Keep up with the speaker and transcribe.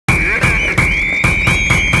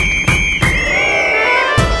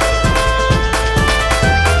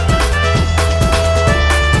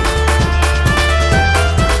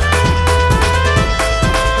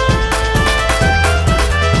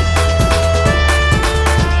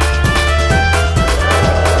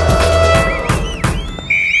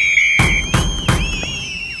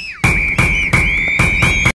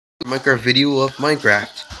Minecraft video of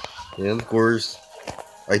Minecraft. And of course,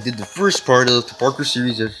 I did the first part of the Parker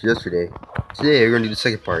series yesterday. Today we're gonna do the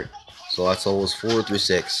second part. So that's always 4 through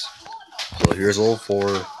 6. So here's all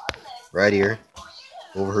 4 right here.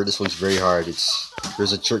 Over here, this one's very hard.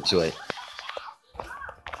 There's a trick to it.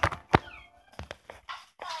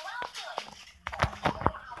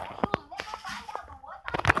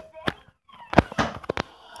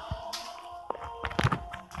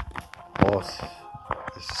 Oh,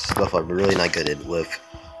 this is stuff I'm really not good at with.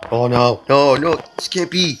 Oh no, this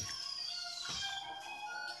can't be.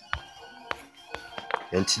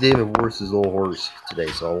 And today my voice is all hoarse today,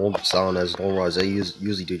 so I won't sound as normal as I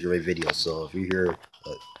usually do during my videos. So if you hear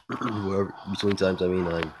whatever between times,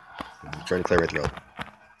 I'm trying to clear my throat.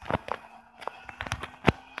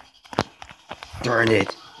 Darn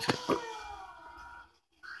it!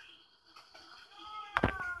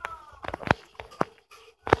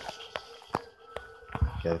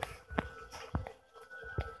 Okay.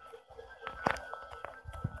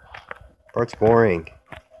 Part's boring.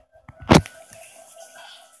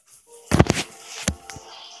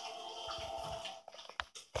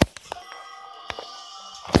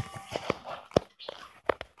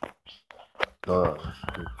 Oh,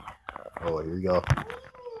 here we go.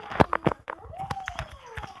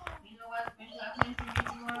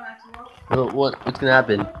 What's gonna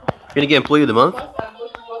happen? You're gonna get Employee of the Month?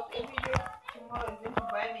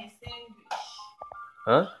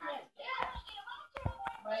 Huh?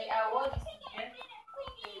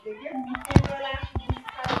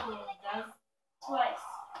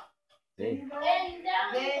 Hey.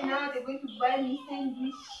 Then now they're going to buy me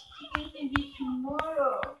sandwich, chicken sandwich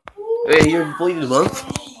tomorrow. Wait, you're an Employee of the Month?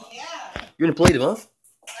 Yeah. You're an Employee of the Month?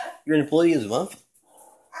 Huh? You're an Employee of the Month?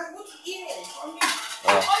 I'm going to eat it for me.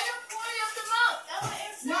 Oh,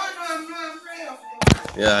 No, I'm not afraid of the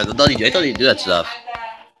month. yeah, I thought you do that stuff. I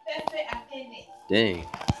got perfect attendance. Dang.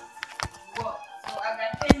 What? So I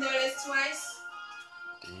got $10 twice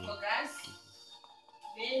for gas.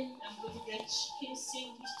 Then I'm going to get chicken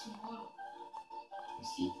sandwich tomorrow. You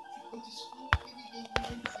see, if you go to school, every day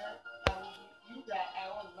you do that. I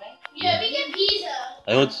want, right? Yeah, we get pizza.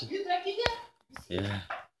 I want. You got pizza? Yeah.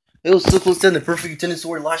 It was so close to the perfect attendance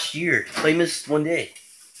award last year. I missed one day.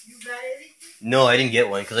 You got everything? No, I didn't get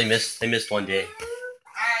one because I missed one day.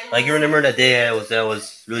 Like you remember that day I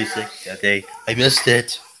was really sick that day. I missed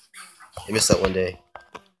it. I missed that one day.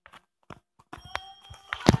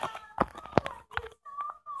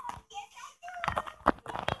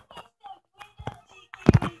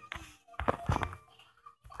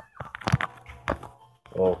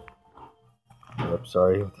 Oh, I'm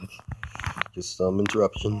sorry. Just some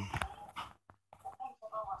interruption.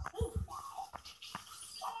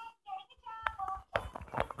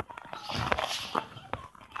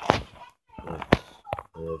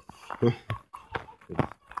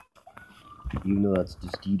 Even though that's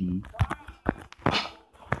just DD.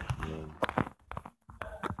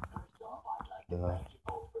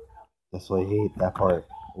 That's why I hate that part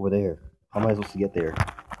over there. How am I supposed to get there?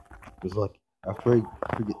 Because look, after I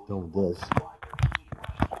get done with this,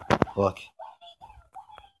 look.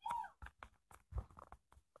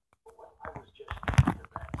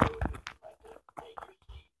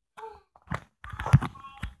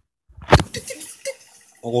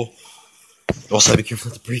 Oh, also be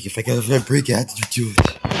careful not to break. If I break it, I have to do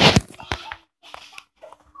it.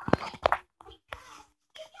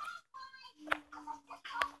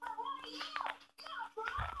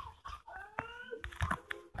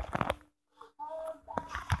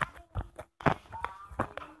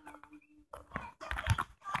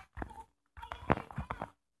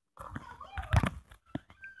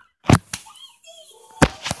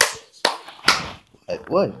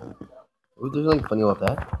 What? There's nothing funny about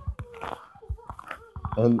that.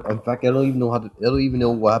 And in fact, I don't even know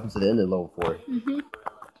what happens at the end of level 4.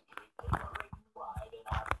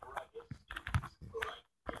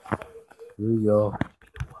 Here we go.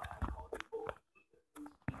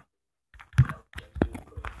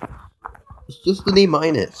 It's just an A-. You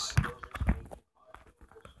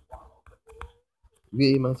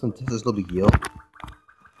get A- on test, it's no big deal.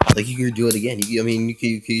 Like you could do it again. You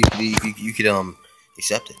could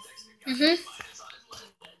accept it.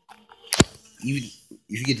 Even if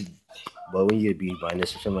you get, well, when you get a B- or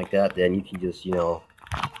something like that, then you can just, you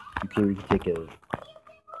can take it.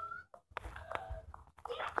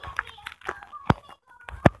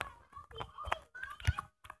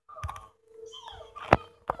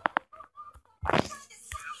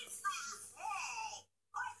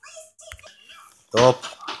 Oh,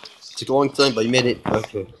 it took a long time, but you made it.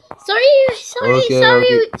 Okay. Sorry.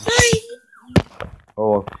 Okay.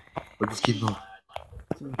 Oh, we'll just keep going.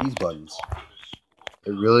 these buttons. I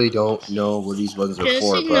really don't know what these buttons are Just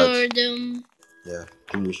for, ignore but them. yeah,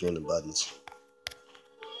 I'm just random buttons.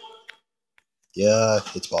 Yeah,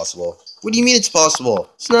 it's possible. What do you mean it's possible?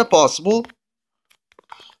 It's not possible.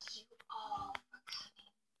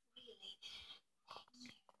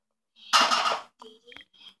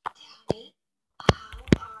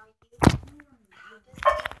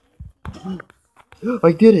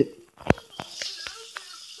 I did it.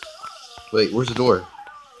 Wait, where's the door?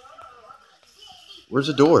 Where's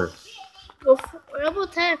the door? Go for double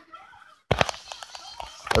tap.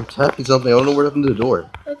 I'm tapping something. I don't know what happened to the door.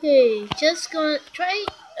 Okay, just gonna try.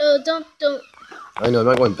 Don't. I know, I'm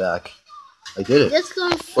not going back. I did it. Just go.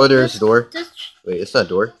 Oh, there's the door. Just Wait, it's not a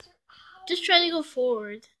door. Just try to go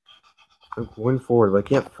forward. I'm going forward, but I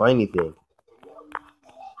can't find anything.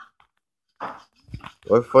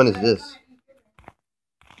 What fun is this?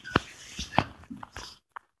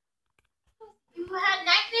 If you had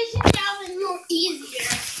night vision, that was more easier.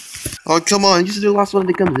 Oh, come on. You said the last one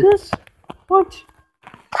that comes this? What?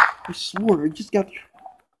 I swore. I just got...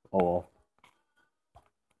 Oh, well.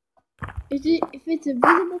 If it's a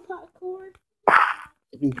visible parkour,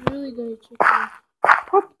 it's really gonna trick you.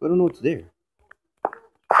 What? I don't know what's there.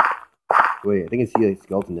 Wait, I think I see a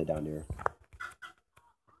skeleton net down there.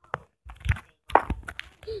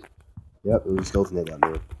 Yep, it was a skeleton net down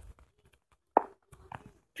there.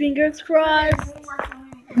 Fingers crossed.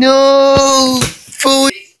 No!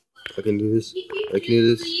 I can do this. I can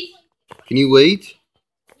do this. Can you wait?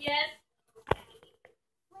 Yes.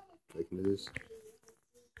 I can do this.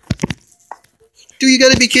 Dude, you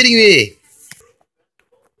gotta be kidding me!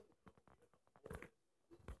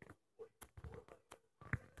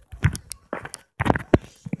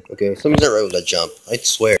 Okay, something's not right with that jump. I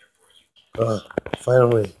swear.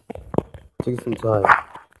 Finally. Took some time.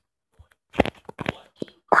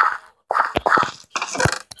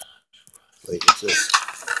 Wait, what's this?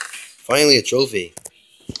 Finally a trophy.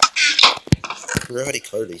 I wonder how they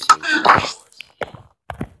color these things.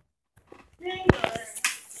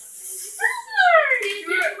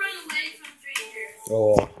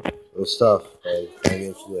 Oh, it was tough. I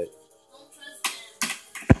managed to do it.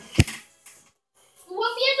 What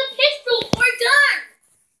if he has a pistol? We're done!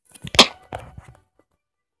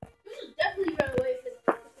 You should definitely run away from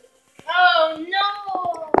it. Oh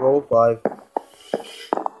no! Roll 5.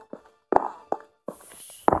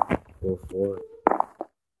 Roll 4.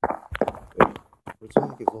 Wait, which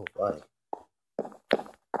one is roll 5?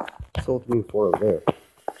 It's roll 3 and 4 over there.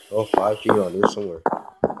 Roll 5 should be on here somewhere.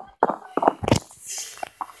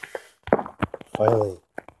 Finally.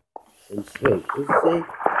 Insane. What does it say?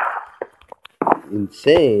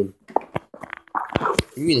 Insane?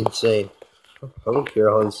 You mean insane? I don't care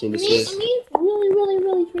how insane this is. I mean, it's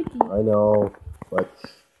really tricky. I know, but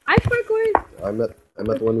I parkour. I'm not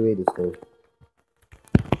the one who made this thing.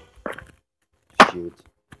 Shoot.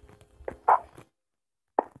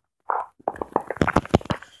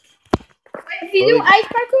 If you do ice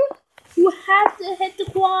parkour, you have to hit the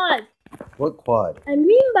quad. What quad? I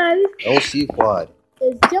mean by I don't see a quad.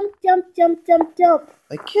 is jump.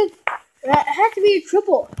 I can't. That has to be a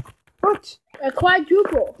triple. What? A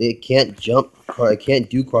quadruple. They can't jump. I can't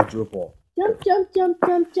do quadruple. Jump.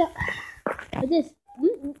 Like this.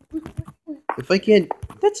 If I can't,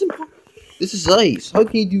 that's impossible. This is ice. How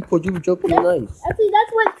can you do quadruple jump on ice? Actually,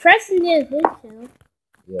 that's what Preston did his channel.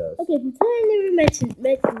 Yes. Okay, pretend I never mentioned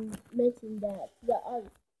that.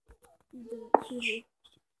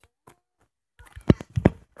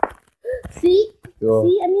 See? Yo.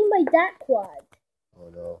 See? I mean by that quad. Oh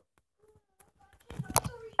no.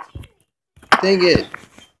 Dang it.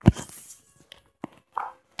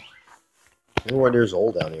 I wonder why there's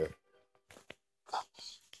old down here.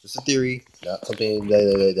 It's a theory, not something that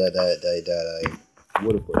I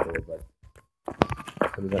would have put there, but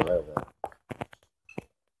something's not right with that.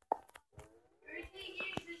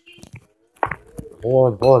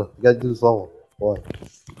 Hold on. You gotta do this level. Hold on.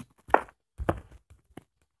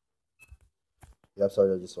 Yeah, I'm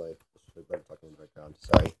sorry, I just like talking in the background.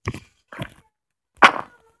 Sorry.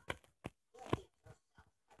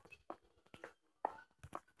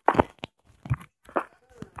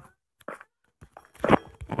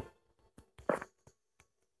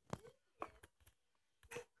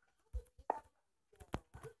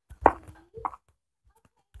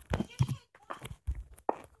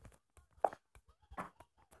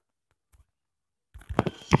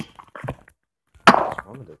 What's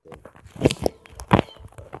wrong with that thing?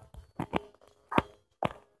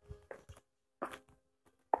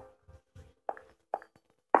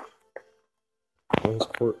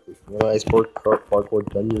 When I sport parkour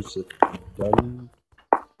done, then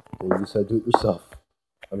you said do it yourself.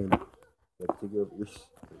 I mean, like, take your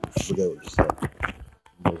forget what you said.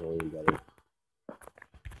 You guys only got it.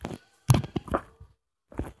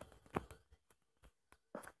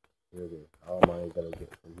 Here it is. How am I gonna get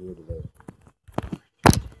from here to there?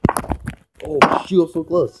 Oh shoot, I'm so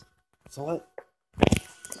close. Saw it?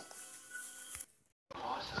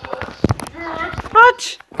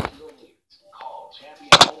 What?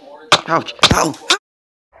 Ouch! Ow!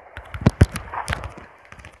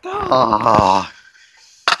 Ah!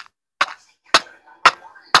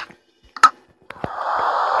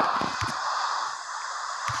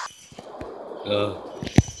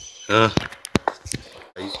 Uh.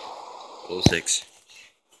 06. 06.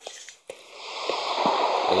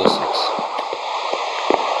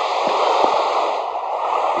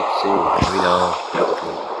 Let's see. We know.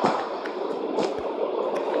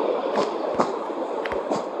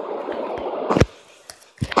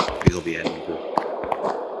 We'll be heading to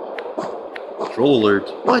troll alert.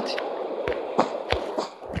 What?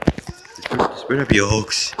 This better not be a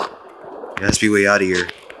hoax. It has to be way out of here.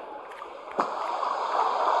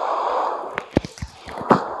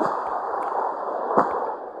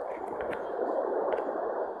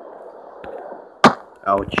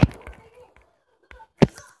 Ouch.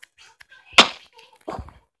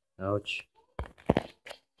 Ouch.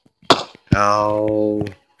 Ow.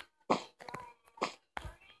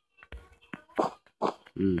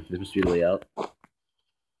 This must be the way out.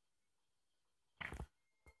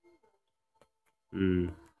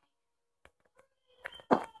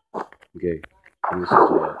 Okay. This is the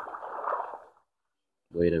way out.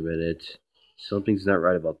 Wait a minute. Something's not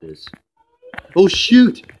right about this. Oh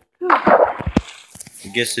shoot! I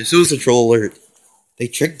guess this was a troll alert. They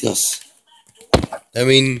tricked us. I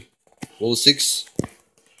mean, 06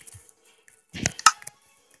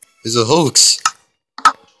 is a hoax.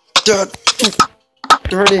 Darn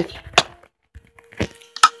it.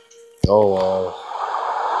 Oh well.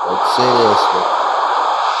 Let's say this, but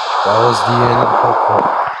that was the end of the PARCORE.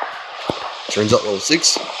 Turns out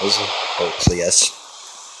 06 was a hoax, I guess.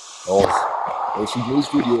 Oh, if you enjoyed this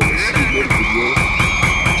video, let's see you in the next video.